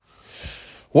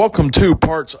Welcome to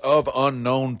Parts of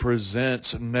Unknown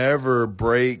presents Never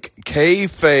Break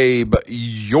KayFabe.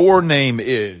 Your name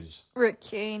is Rick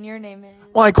Kane. Your name is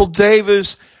Michael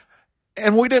Davis,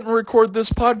 and we didn't record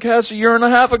this podcast a year and a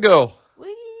half ago.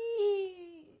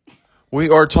 Whee! We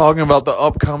are talking about the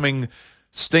upcoming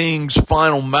Sting's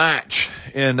final match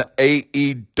in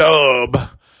AEW.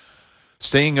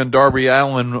 Sting and Darby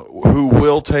Allin, who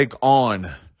will take on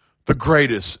the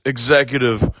greatest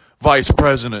executive vice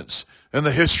presidents in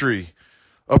the history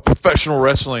of professional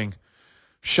wrestling.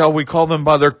 Shall we call them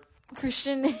by their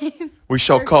Christian names. We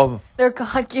shall call them. Their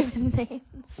God-given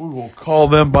names. We will call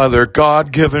them by their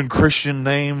God-given Christian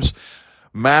names,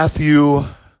 Matthew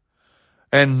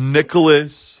and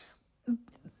Nicholas.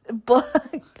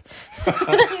 Buck.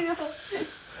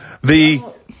 The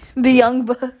Young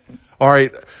Buck. All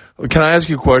right, can I ask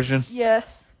you a question?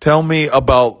 Yes. Tell me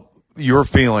about your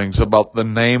feelings about the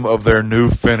name of their new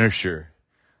finisher.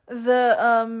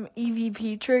 The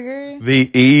EVP trigger. The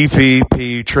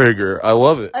EVP trigger. I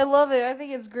love it. I love it. I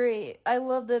think it's great. I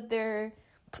love that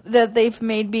they've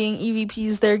made being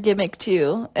EVPs their gimmick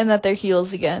too, and that they're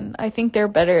heels again. I think they're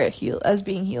better at as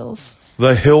being heels.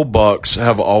 The Hill Bucks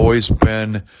have always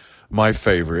been my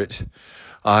favorite.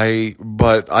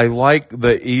 But I like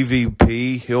the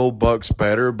EVP Hill Bucks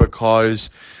better because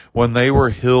when they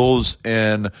were heels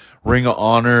in Ring of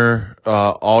Honor,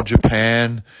 All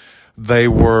Japan, they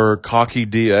were cocky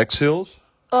DX heels.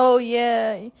 Oh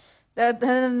yeah,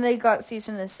 then they got cease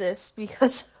and desist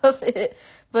because of it.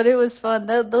 But it was fun.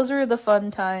 Those were the fun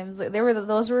times. Like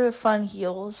those were the fun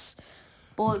heels.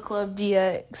 Bullet Club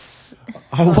DX.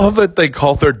 I love that they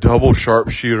call their double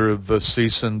sharpshooter the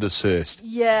cease and desist.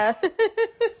 Yeah,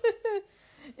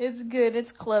 it's good.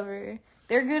 It's clever.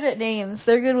 They're good at names.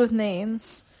 They're good with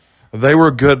names. They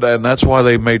were good, and that's why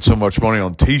they made so much money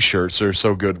on T-shirts. They're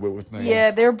so good with names.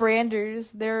 Yeah, they're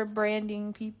branders. They're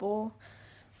branding people.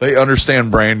 They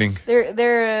understand branding.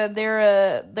 They're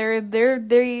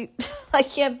I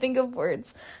can't think of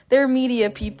words. They're media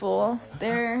people.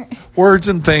 They're Words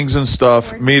and things and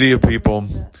stuff, media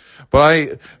people.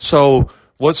 So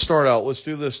let's start out. Let's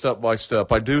do this step by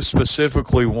step. I do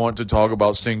specifically want to talk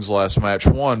about Sting's last match,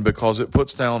 one, because it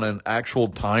puts down an actual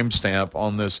timestamp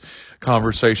on this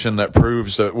conversation that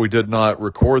proves that we did not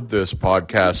record this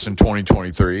podcast in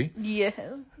 2023. yes.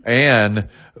 And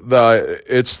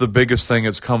it's the biggest thing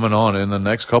that's coming on in the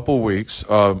next couple of weeks,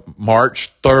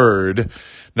 March 3rd.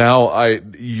 Now,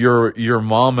 your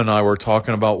mom and I were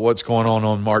talking about what's going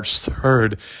on March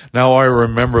 3rd. Now I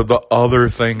remember the other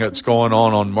thing that's going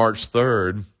on March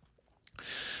 3rd.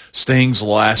 Sting's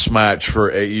last match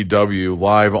for AEW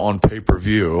live on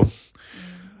pay-per-view.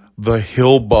 The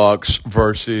Hill Bucks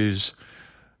versus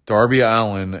Darby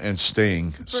Allin and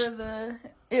Sting.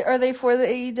 Are they for the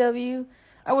AEW?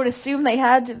 I would assume they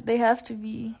have to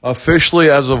be. Officially,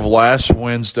 as of last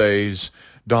Wednesday's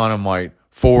Dynamite,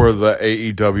 for the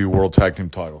AEW World Tag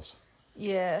Team titles.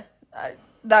 Yeah, I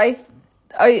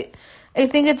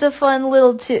think it's a fun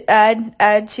little to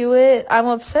add to it. I'm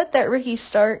upset that Ricky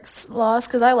Starks lost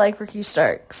because I like Ricky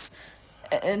Starks,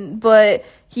 but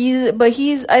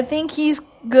I think he's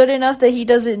good enough that he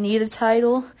doesn't need a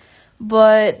title.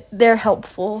 But they're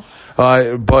helpful.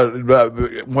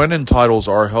 But winning titles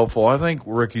are helpful. I think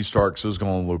Ricky Starks is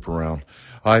going to loop around.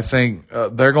 I think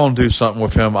they're going to do something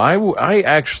with him. I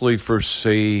actually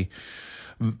foresee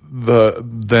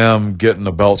them getting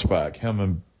the belts back, him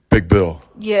and Big Bill.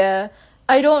 Yeah.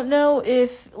 I don't know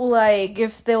if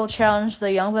they'll challenge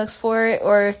the Young Bucks for it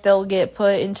or if they'll get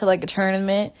put into a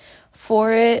tournament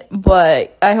for it,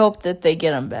 but I hope that they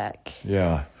get them back.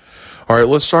 Yeah. All right,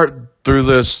 let's start through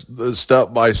this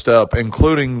step by step,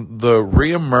 including the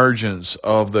reemergence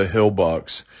of the Hill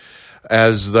Bucks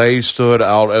as they stood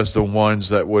out as the ones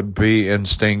that would be in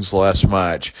Sting's last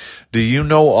match. Do you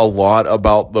know a lot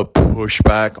about the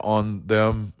pushback on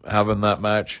them having that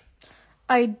match?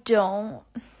 I don't.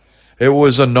 It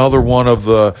was another one of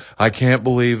the, I can't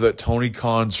believe that Tony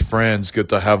Khan's friends get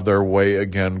to have their way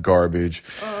again garbage.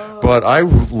 But I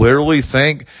literally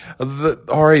think that,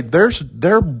 all right,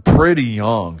 they're pretty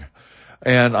young.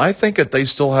 And I think that they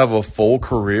still have a full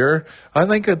career. I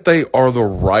think that they are the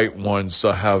right ones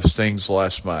to have Sting's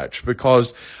last match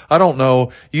because, I don't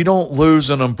know, you don't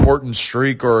lose an important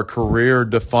streak or a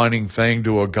career-defining thing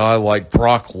to a guy like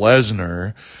Brock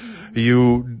Lesnar.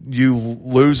 You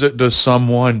lose it to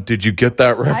someone. Did you get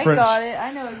that reference? I got it.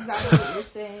 I know exactly what you're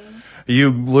saying.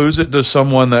 You lose it to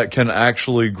someone that can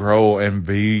actually grow and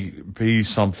be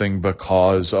something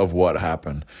because of what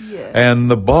happened. Yeah. And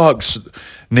the Bucks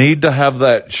need to have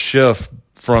that shift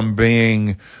from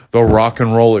being the Rock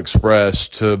and Roll Express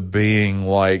to being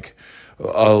like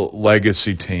a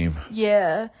legacy team.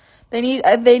 Yeah, they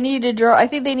need to drop. I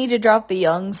think they need to drop the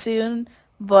Young soon,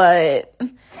 but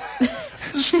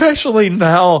Especially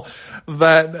now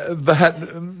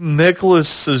that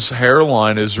Nicholas's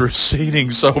hairline is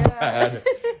receding so bad.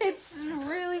 it's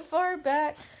really far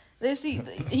back.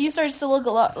 He starts to look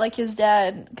a lot like his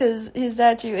dad, because his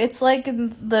dad too. It's like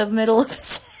in the middle of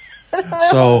his.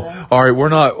 So, all right, we're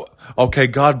not okay.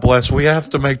 God bless. We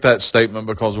have to make that statement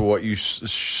because of what you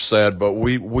said, but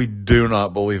we do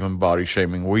not believe in body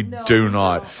shaming. We do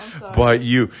not. I'm sorry. But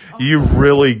you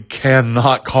really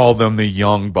cannot call them the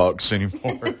Young Bucks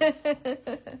anymore.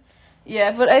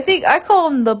 Yeah, but I think I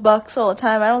call them the Bucks all the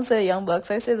time. I don't say Young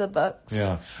Bucks. I say the Bucks.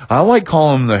 Yeah, I like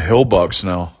calling them the Hill Bucks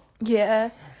now.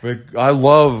 Yeah. I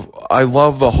love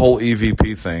the whole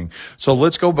EVP thing. So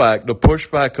let's go back. The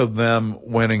pushback of them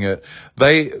winning it.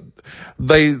 They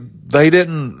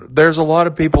didn't. There's a lot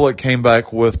of people that came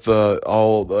back with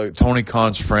Tony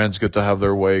Khan's friends get to have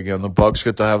their way again. The Bucks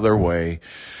get to have their way.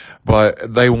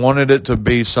 But they wanted it to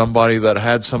be somebody that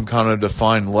had some kind of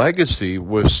defined legacy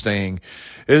with Sting.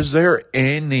 Is there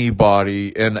anybody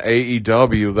in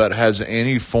AEW that has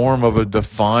any form of a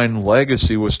defined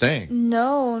legacy with Sting?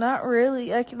 No, not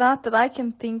really. Not that I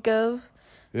can think of.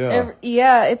 Yeah.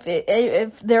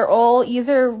 If they're all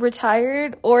either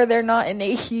retired or they're not in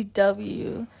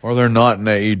AEW. Or they're not in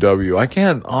AEW.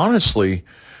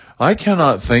 I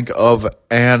cannot think of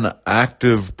an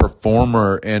active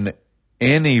performer in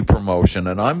any promotion.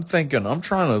 And I'm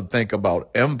trying to think about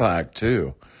Impact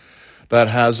too, that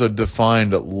has a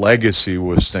defined legacy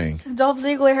with Sting. Dolph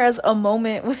Ziggler has a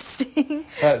moment with Sting.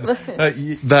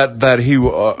 That he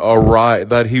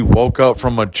arrived, that he woke up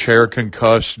from a chair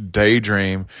concussed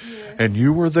daydream, and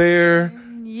you were there.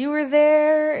 You were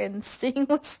there, and Sting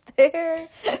was there.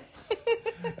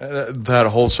 That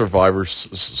whole Survivor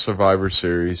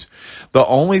Series. The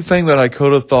only thing that I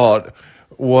could have thought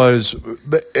was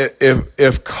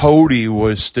if Cody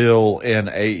was still in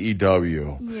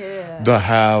AEW, to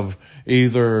have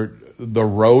either the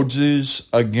Rhodeses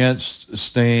against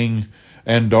Sting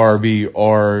and Darby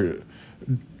or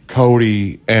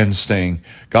Cody and Sting.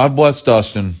 God bless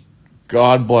Dustin.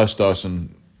 God bless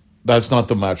Dustin. That's not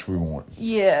the match we want.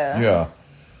 Yeah.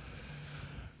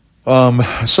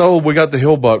 So we got the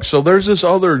Hill Bucks. So there's this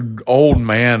other old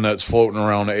man that's floating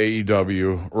around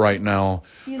AEW right now.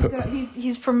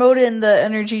 He's promoting the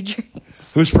energy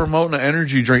drinks. Who's promoting an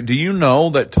energy drink? Do you know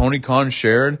that Tony Khan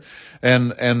shared,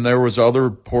 and there was other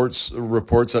reports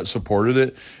that supported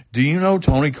it? Do you know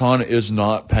Tony Khan is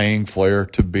not paying Flair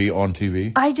to be on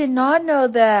TV? I did not know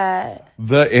that.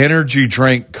 The energy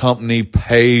drink company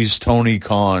pays Tony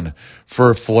Khan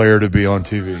for Flair to be on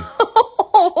TV.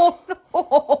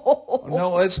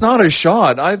 No, it's not a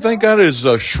shot. I think that is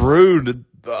a shrewd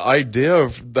idea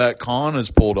that Khan has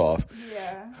pulled off.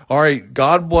 Yeah. All right,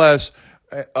 God bless.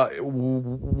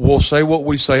 We'll say what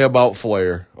we say about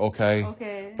Flair, okay?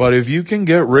 Okay. But if you can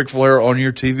get Ric Flair on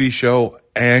your TV show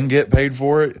and get paid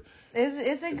for it,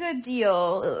 it's a good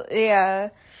deal. Yeah.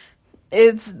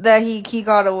 It's that he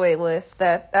got away with.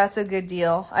 That's a good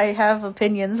deal. I have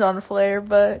opinions on Flair,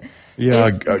 but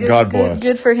yeah, God bless.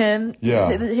 Good for him. Yeah.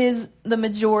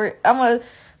 I'm a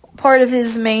part of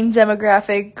his main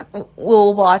demographic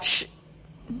will watch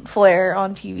Flair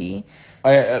on TV.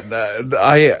 I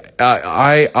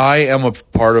am a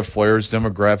part of Flair's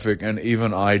demographic, and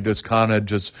even I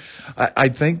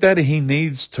think that he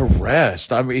needs to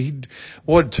rest. I mean,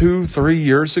 2-3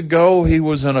 years ago he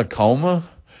was in a coma,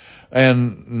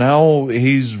 and now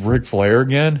he's Ric Flair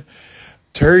again.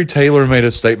 Terry Taylor made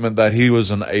a statement that he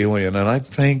was an alien, and I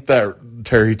think that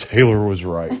Terry Taylor was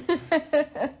right.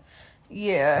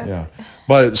 Yeah.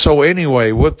 But so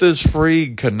anyway, with this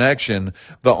free connection,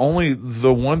 the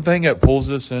one thing that pulls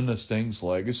this into Sting's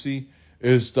legacy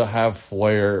is to have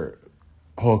Flair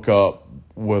hook up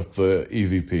with the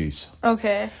EVPs.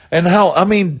 Okay. And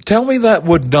tell me that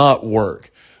would not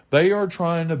work. They are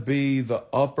trying to be the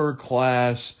upper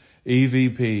class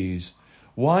EVPs.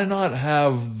 Why not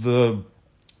have the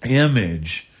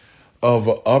image of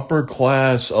upper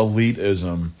class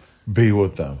elitism be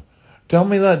with them? Tell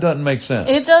me that doesn't make sense.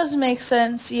 It does make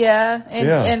sense, yeah.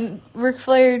 And Ric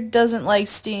Flair doesn't like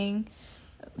Sting.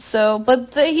 So,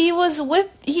 but he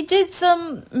did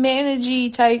some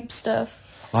managey type stuff.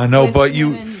 I know, but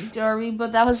and Darby,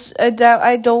 but that was I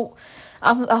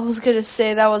was gonna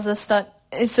say that was a stunt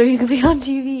so he could be on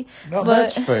TV. No,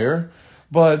 that's fair.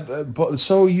 But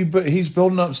he's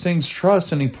building up Sting's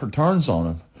trust, and he turns on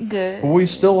him. Good. We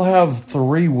still have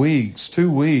 2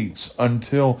 weeks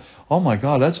until. Oh my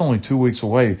God, that's only 2 weeks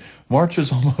away. March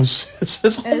is almost.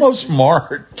 It's almost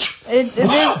March. It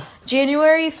is.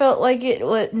 January felt like it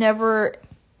would never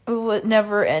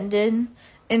ended,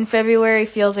 and February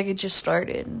feels like it just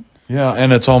started. Yeah,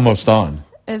 and it's almost done.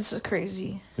 It's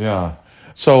crazy. Yeah.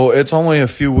 So it's only a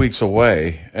few weeks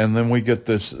away, and then we get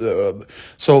this.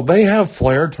 So they have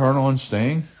Flair turn on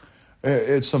Sting.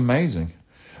 It's amazing.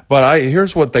 But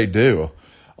here's what they do.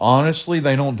 Honestly,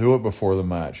 they don't do it before the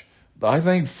match. I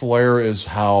think Flair is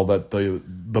how that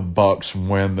the Bucks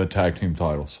win the tag team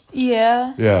titles.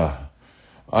 Yeah. Yeah.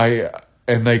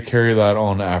 And they carry that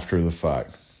on after the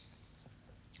fact.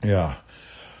 Yeah.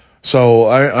 So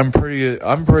I'm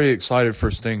pretty excited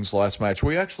for Sting's last match.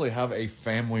 We actually have a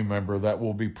family member that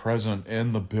will be present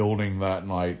in the building that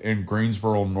night in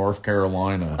Greensboro, North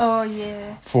Carolina. Oh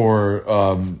yeah.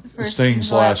 For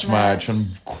Sting's last match.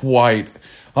 I'm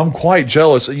quite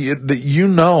jealous. You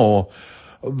know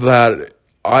that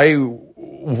I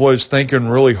was thinking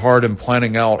really hard and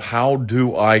planning out how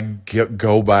do I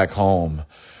go back home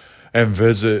and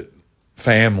visit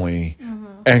family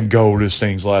and go to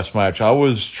Sting's last match. I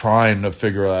was trying to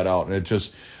figure that out,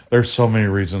 and there's so many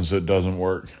reasons it doesn't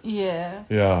work. Yeah.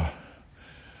 Yeah.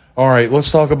 All right,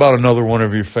 let's talk about another one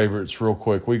of your favorites real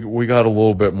quick. We got a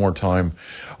little bit more time.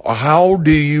 How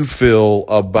do you feel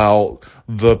about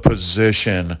the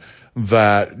position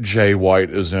that Jay White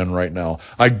is in right now?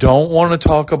 I don't want to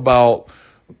talk about,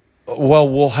 well,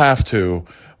 we'll have to.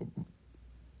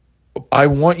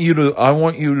 I'm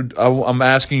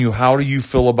asking you, how do you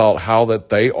feel about how that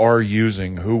they are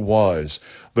using who was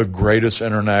the greatest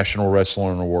international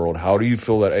wrestler in the world? How do you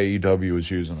feel that AEW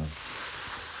is using him?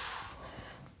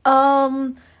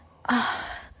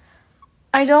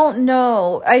 I don't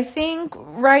know. I think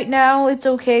right now it's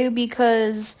okay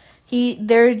because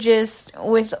they're just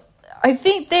with. I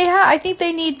think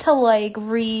they need to like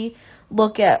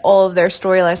look at all of their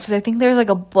storylines because I think there's like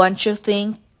a bunch of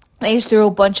things. They just threw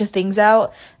a bunch of things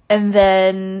out, and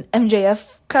then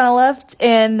MJF kind of left,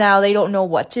 and now they don't know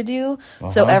what to do.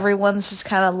 So everyone's just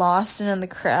kind of lost and in the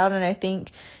crowd. And I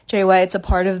think Jay White's a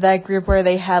part of that group where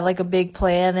they had like a big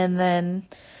plan, and then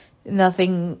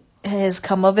nothing has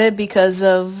come of it because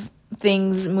of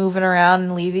things moving around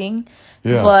and leaving.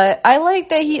 Yeah. But I like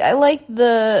that I like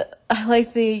the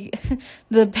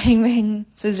Bang Bang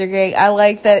Scissor Gang. I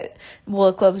like that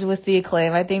Bullet Club's with the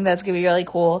Acclaim. I think that's gonna be really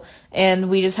cool. And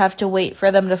we just have to wait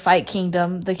for them to fight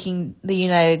Kingdom, the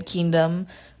United Kingdom.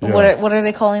 Yeah. What are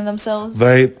they calling themselves?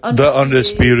 The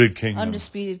Undisputed Kingdom.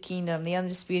 Undisputed Kingdom. The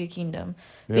Undisputed Kingdom.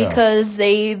 Yeah. Because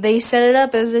they set it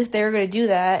up as if they were gonna do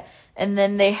that. And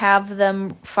then they have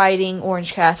them fighting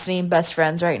Orange Cassidy and Best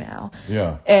Friends right now.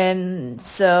 Yeah. And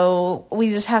so we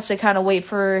just have to kind of wait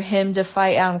for him to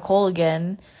fight Adam Cole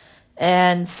again.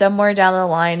 And somewhere down the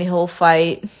line,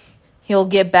 he'll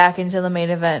get back into the main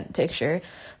event picture.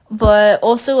 But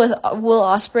also with Will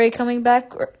Ospreay coming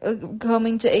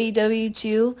to AEW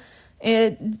too,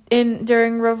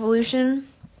 during Revolution,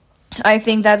 I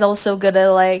think that's also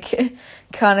gonna like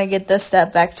kind of get the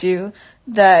step back too,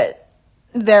 that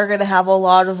they're going to have a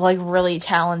lot of, like, really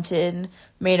talented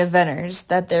main eventers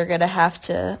that they're going to have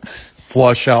to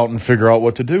flush out and figure out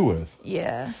what to do with.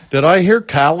 Yeah. Did I hear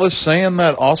Callis saying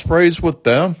that Ospreay's with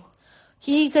them?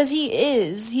 Because he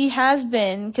is. He has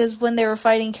been. Because when they were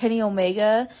fighting Kenny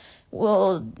Omega,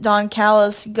 well, Don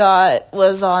Callis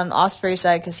was on Ospreay's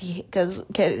side because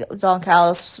Don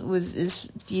Callis is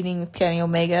feuding with Kenny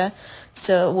Omega.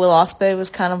 So Will Ospreay was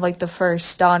kind of like the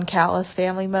first Don Callis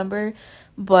family member.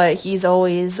 But he's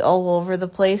always all over the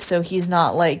place, so he's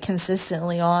not like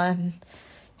consistently on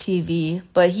TV.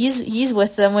 But he's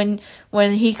with them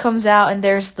when he comes out and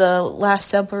there's the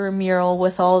Last Emperor mural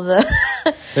with all the.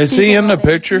 Is he in the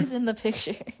picture? He's in the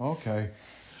picture. Okay.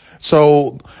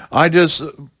 So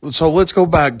let's go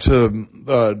back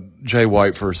to Jay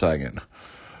White for a second.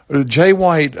 Jay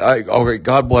White, okay,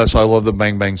 God bless. I love the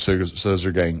Bang Bang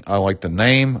Scissor Gang. I like the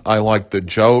name. I like the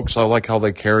jokes. I like how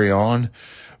they carry on.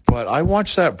 But I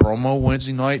watched that promo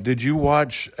Wednesday night. Did you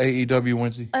watch AEW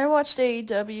Wednesday? I watched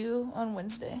AEW on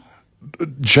Wednesday.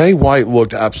 Jay White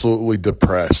looked absolutely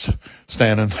depressed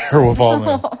standing there with all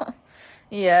them.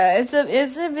 Yeah, it's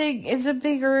a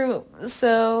big group.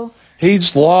 So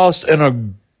he's lost in a.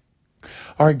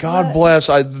 All right, God bless.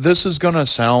 This is gonna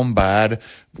sound bad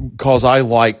because I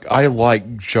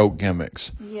like joke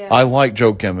gimmicks. Yeah. I like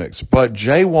joke gimmicks, but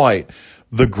Jay White,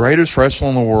 the greatest wrestler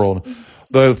in the world,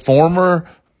 the former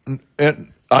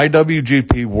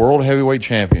IWGP World Heavyweight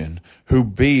Champion who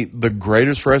beat the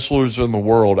greatest wrestlers in the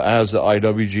world as the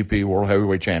IWGP World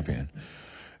Heavyweight Champion,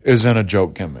 is in a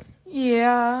joke gimmick.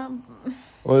 Yeah.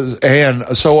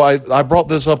 And so I brought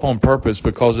this up on purpose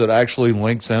because it actually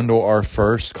links into our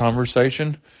first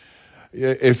conversation.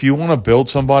 If you want to build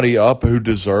somebody up who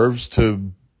deserves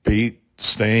to beat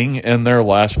Sting in their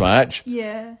last match?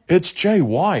 Yeah. It's Jay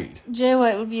White. Jay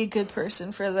White would be a good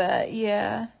person for that,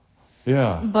 yeah.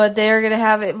 Yeah. But they're going to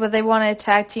have it, but they want a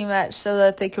tag team match so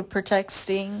that they could protect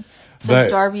Sting. So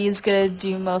Darby is going to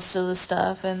do most of the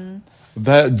stuff. And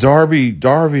that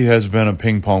Darby has been a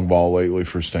ping pong ball lately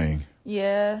for Sting.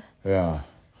 Yeah. Yeah.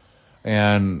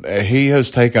 And he has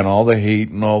taken all the heat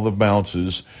and all the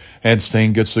bounces, and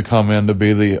Sting gets to come in to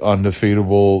be the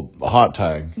undefeatable hot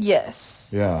tag. Yes.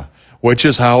 Yeah. Which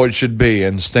is how it should be,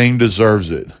 and Sting deserves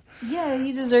it. Yeah,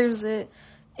 he deserves it.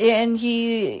 And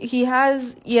he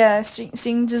has,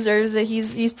 Sting deserves it.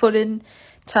 He's put in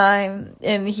time,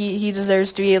 and he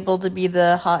deserves to be able to be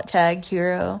the hot tag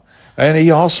hero. And he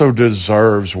also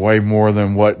deserves way more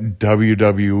than what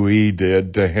WWE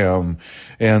did to him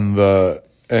in the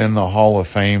Hall of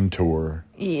Fame tour.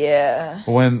 Yeah.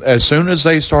 As soon as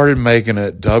they started making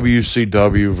it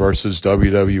WCW versus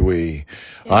WWE,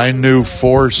 I knew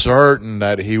for certain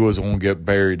that he was going to get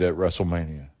buried at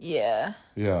WrestleMania. Yeah.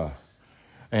 Yeah.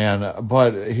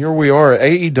 But here we are.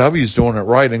 AEW's doing it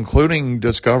right, including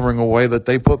discovering a way that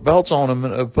they put belts on him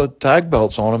and put tag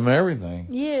belts on him and everything.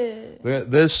 Yeah.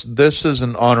 This is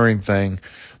an honoring thing.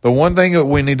 The one thing that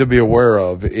we need to be aware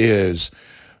of is,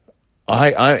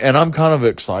 I'm kind of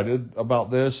excited about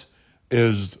this,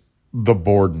 is the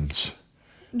Bordens.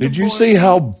 Did you see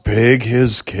how big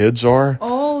his kids are?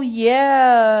 Oh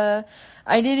yeah.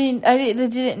 I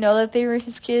didn't know that they were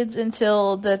his kids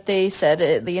until that they said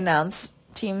it. The announce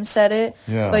team said it.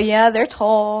 Yeah. But yeah, they're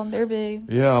tall. They're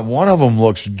big. Yeah, one of them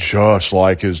looks just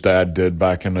like his dad did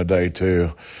back in the day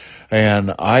too.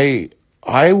 And they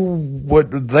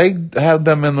have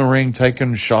them in the ring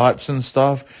taking shots and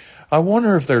stuff. I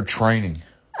wonder if they're training.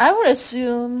 I would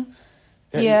assume.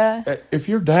 Yeah. If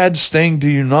your dad's Sting, do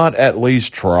you not at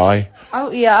least try?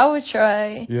 Oh yeah, I would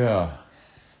try. Yeah.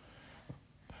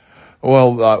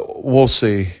 Well, we'll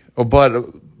see. But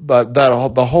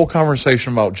the whole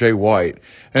conversation about Jay White,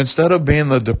 instead of being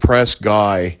the depressed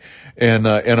guy in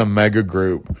a mega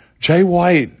group, Jay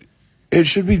White, it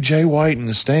should be Jay White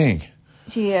and Sting.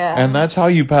 Yeah. And that's how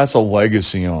you pass a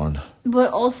legacy on.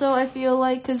 But also, I feel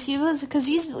like he was a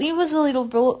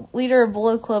leader of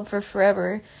Bullet Club for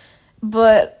forever.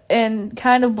 And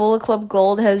kind of Bullet Club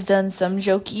Gold has done some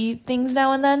jokey things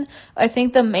now and then. I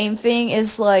think the main thing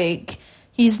is like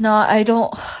he's not. I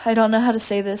don't know how to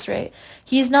say this right.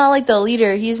 He's not like the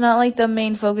leader. He's not like the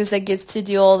main focus that gets to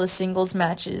do all the singles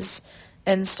matches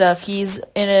and stuff. He's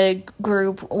in a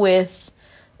group with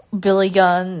Billy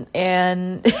Gunn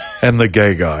and the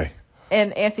gay guy.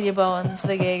 And Anthony Bowens,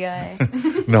 the gay guy.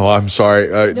 No, I'm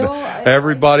sorry.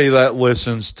 Everybody I that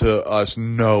listens to us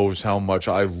knows how much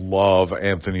I love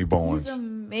Anthony Bowens. He's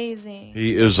amazing.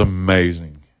 He is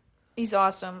amazing. He's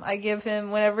awesome. I give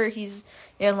him, whenever he's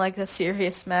in like a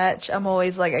serious match, I'm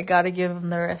always like, I gotta give him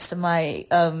the rest of my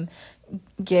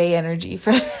gay energy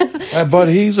for But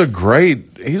he's a great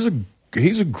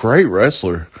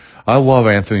wrestler. I love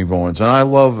Anthony Bowens, and I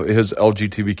love his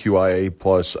LGBTQIA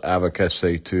plus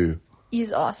advocacy too.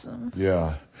 He's awesome.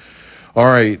 Yeah. All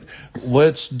right.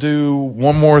 Let's do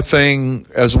one more thing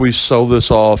as we sew this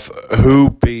off. Who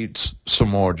beats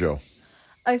Samoa Joe?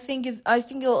 I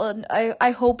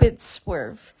hope it's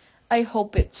Swerve.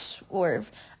 Because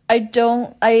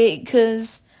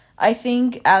I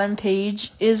think Adam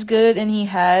Page is good and he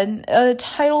had a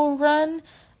title run.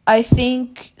 I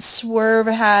think Swerve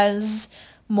has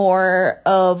more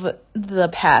of the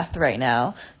path right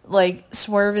now. Like,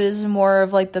 Swerve is more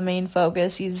of, like, the main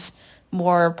focus. He's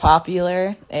more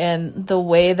popular. And the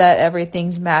way that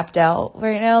everything's mapped out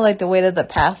right now, like, the way that the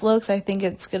path looks, I think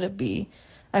it's going to be...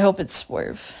 I hope it's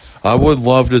Swerve. I would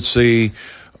love to see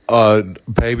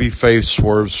babyface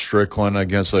Swerve Strickland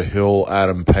against a heel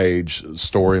Adam Page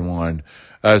storyline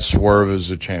as Swerve is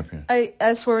the champion.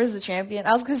 As Swerve is the champion.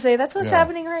 I was going to say, that's what's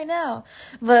happening right now.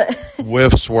 But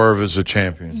with Swerve as the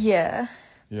champion. Yeah.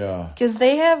 Yeah. Because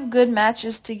they have good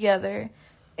matches together,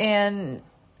 and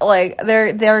like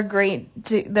they're great.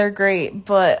 They're great,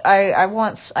 but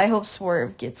I hope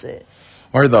Swerve gets it.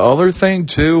 All right. The other thing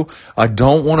too, I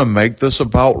don't want to make this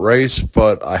about race,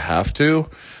 but I have to.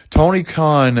 Tony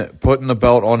Khan putting the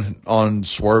belt on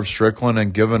Swerve Strickland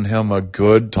and giving him a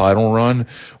good title run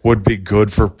would be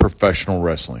good for professional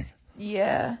wrestling.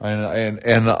 Yeah.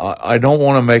 And I don't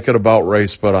want to make it about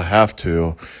race, but I have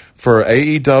to. For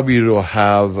AEW to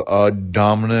have a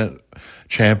dominant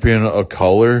champion of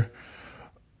color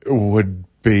would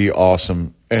be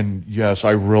awesome. And yes,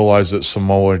 I realize that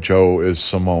Samoa Joe is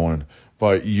Samoan,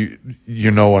 but you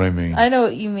know what I mean. I know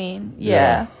what you mean.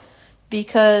 Yeah.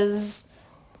 Because,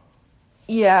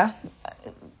 yeah,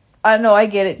 I know, I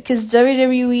get it. Because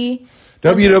WWE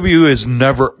WWE has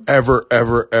never, ever,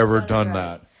 ever, ever done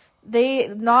that. They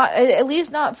not, at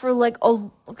least not for like a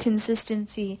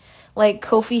consistency. Like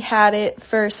Kofi had it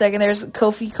for a second. There's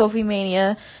Kofi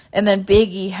Mania, and then Big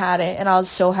E had it, and I was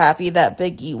so happy that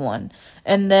Big E won.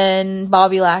 And then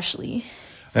Bobby Lashley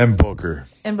And Booker.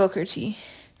 and Booker T.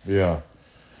 Yeah.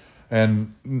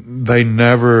 And they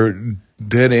never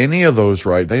did any of those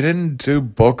right. They didn't do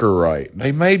Booker right.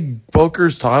 They made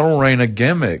Booker's title reign a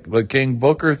gimmick, the King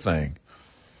Booker thing.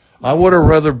 I would have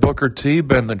rather Booker T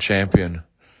been the champion.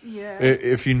 Yeah.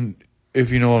 If you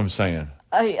know what I'm saying.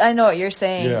 I know what you're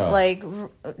saying. Yeah. Like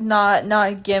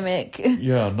not gimmick.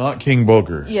 Yeah, not King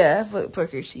Booker. Yeah, but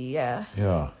Booker T. Yeah.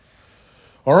 Yeah.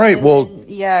 All right. Well,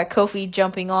 Yeah, Kofi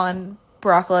jumping on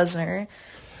Brock Lesnar.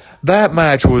 that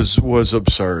match was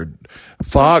absurd.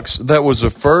 Fox, that was the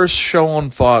first show on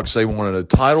Fox. They wanted a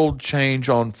title change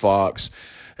on Fox,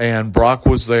 and Brock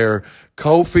was there.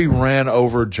 Kofi ran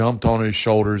over, jumped on his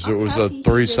shoulders. It was a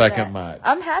 3-second match.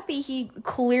 I'm happy he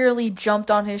clearly jumped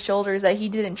on his shoulders, that he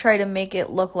didn't try to make it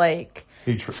look like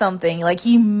something. Like,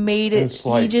 he made it,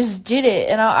 he just did it.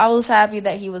 And I was happy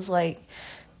that he was like,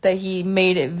 that he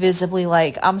made it visibly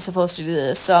like, I'm supposed to do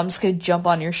this, so I'm just going to jump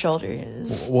on your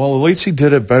shoulders. Well, at least he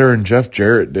did it better than Jeff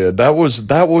Jarrett did. That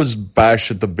was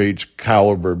Bash at the Beach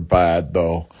caliber bad,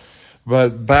 though.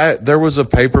 But there was a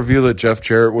pay-per-view that Jeff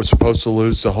Jarrett was supposed to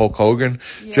lose to Hulk Hogan.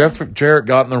 Yeah. Jeff Jarrett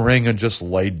got in the ring and just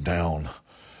laid down.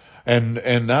 And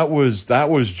that was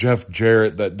Jeff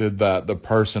Jarrett that did that, the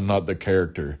person, not the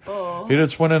character. Oh. He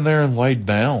just went in there and laid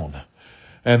down.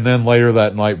 And then later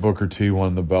that night, Booker T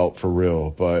won the belt for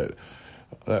real. But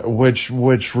which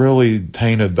really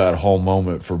tainted that whole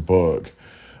moment for Book.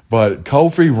 But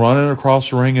Kofi running across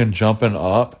the ring and jumping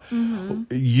up,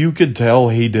 you could tell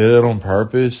he did it on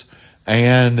purpose.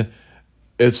 And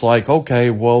it's like,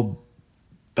 okay, well,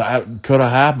 that could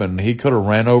have happened. He could have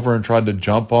ran over and tried to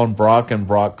jump on Brock, and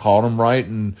Brock caught him right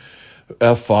and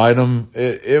F5'd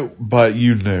him. But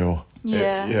you knew.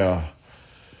 Yeah. Yeah.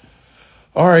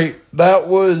 All right, that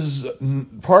was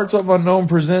Parts of Unknown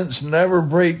presents Never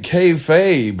Break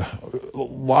KayFabe,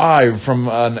 live from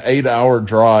an 8-hour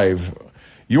drive.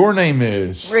 Your name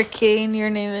is? Rick Kane, your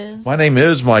name is? My name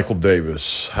is Michael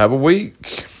Davis. Have a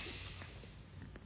week.